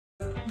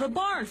The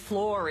barn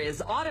floor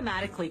is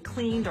automatically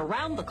cleaned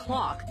around the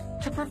clock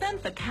to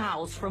prevent the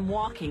cows from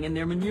walking in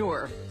their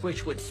manure,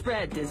 which would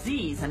spread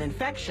disease and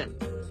infection.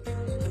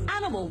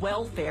 Animal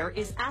welfare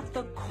is at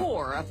the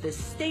core of this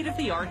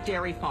state-of-the-art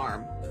dairy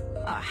farm.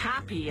 A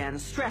happy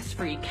and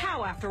stress-free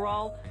cow, after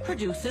all,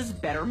 produces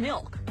better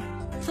milk.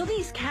 So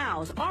these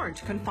cows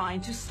aren't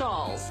confined to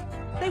stalls.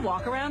 They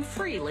walk around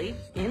freely,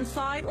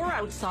 inside or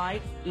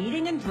outside,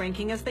 eating and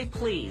drinking as they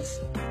please.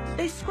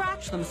 They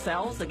scratch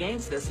themselves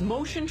against this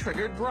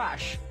motion-triggered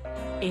brush.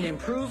 It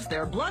improves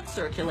their blood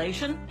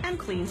circulation and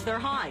cleans their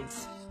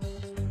hides.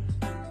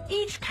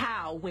 Each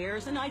cow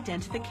wears an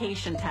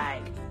identification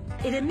tag.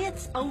 It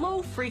emits a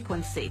low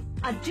frequency,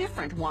 a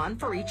different one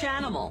for each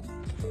animal.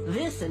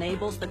 This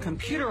enables the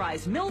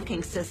computerized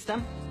milking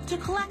system to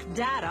collect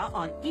data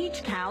on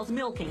each cow's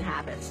milking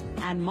habits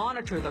and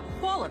monitor the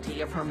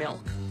quality of her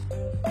milk.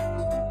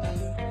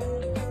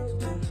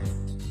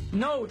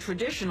 No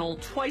traditional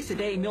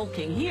twice-a-day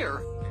milking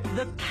here.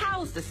 The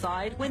cows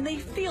decide when they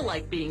feel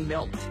like being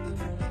milked.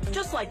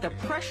 Just like the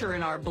pressure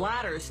in our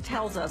bladders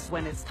tells us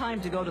when it's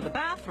time to go to the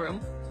bathroom,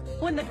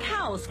 when the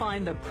cows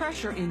find the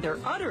pressure in their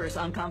udders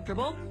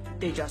uncomfortable,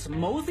 they just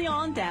mosey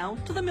on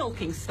down to the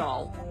milking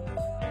stall.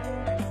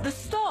 The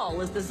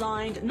stall is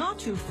designed not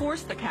to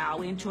force the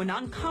cow into an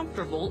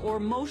uncomfortable or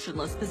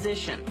motionless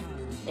position.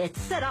 It's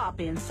set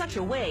up in such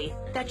a way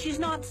that she's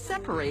not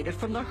separated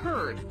from the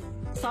herd.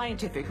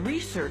 Scientific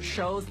research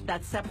shows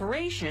that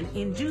separation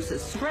induces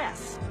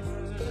stress.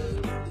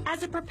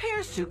 As it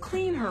prepares to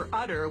clean her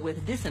udder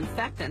with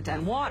disinfectant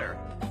and water,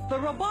 the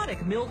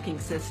robotic milking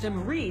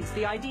system reads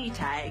the ID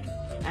tag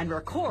and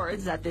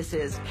records that this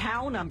is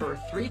cow number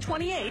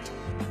 328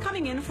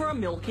 coming in for a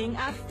milking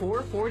at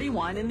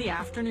 4:41 in the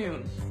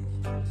afternoon.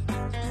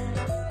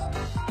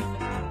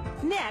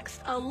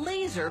 Next, a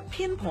laser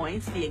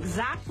pinpoints the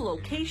exact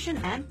location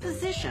and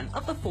position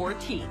of the 4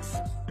 teats.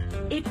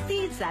 It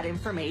feeds that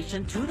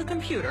information to the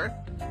computer,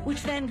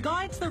 which then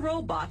guides the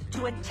robot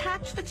to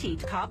attach the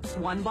teat cups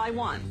one by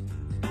one.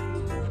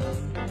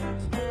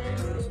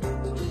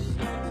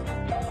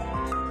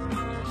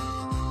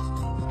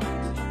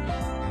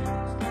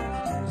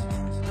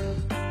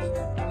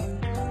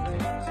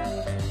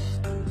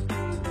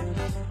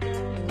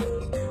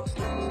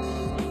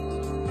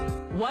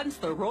 Once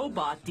the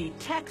robot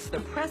detects the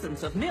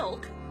presence of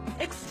milk,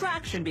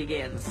 extraction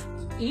begins,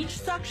 each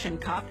suction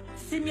cup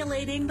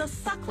simulating the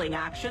suckling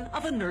action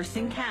of a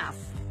nursing calf.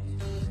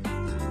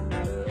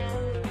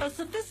 A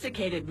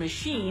sophisticated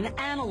machine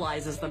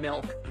analyzes the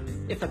milk.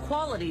 If the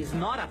quality is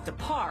not up to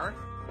par,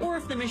 or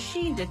if the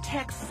machine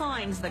detects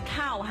signs the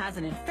cow has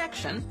an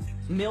infection,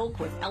 milk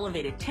with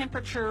elevated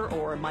temperature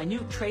or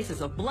minute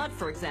traces of blood,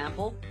 for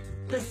example,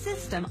 the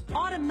system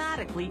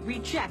automatically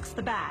rejects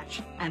the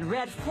batch and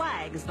red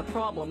flags the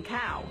problem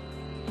cow.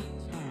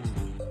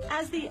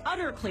 As the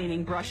udder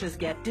cleaning brushes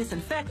get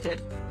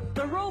disinfected,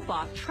 the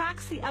robot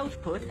tracks the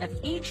output of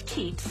each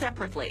teat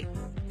separately.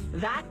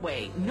 That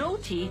way, no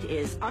teat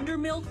is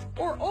undermilked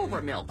or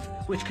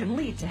overmilked, which can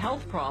lead to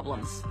health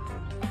problems.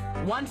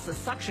 Once the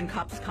suction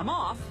cups come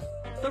off,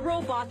 the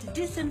robot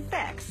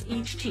disinfects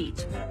each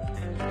teat.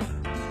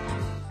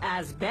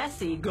 As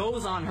Bessie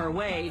goes on her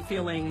way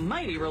feeling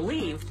mighty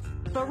relieved,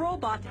 the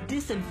robot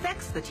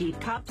disinfects the teat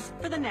cups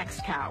for the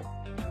next cow.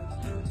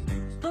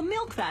 The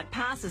milk that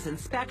passes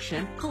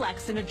inspection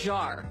collects in a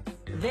jar,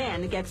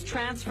 then gets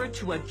transferred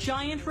to a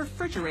giant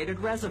refrigerated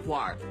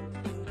reservoir.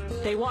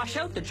 They wash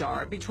out the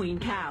jar between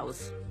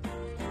cows.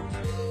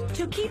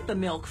 To keep the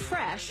milk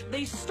fresh,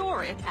 they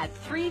store it at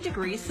 3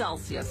 degrees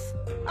Celsius,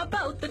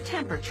 about the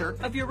temperature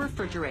of your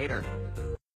refrigerator.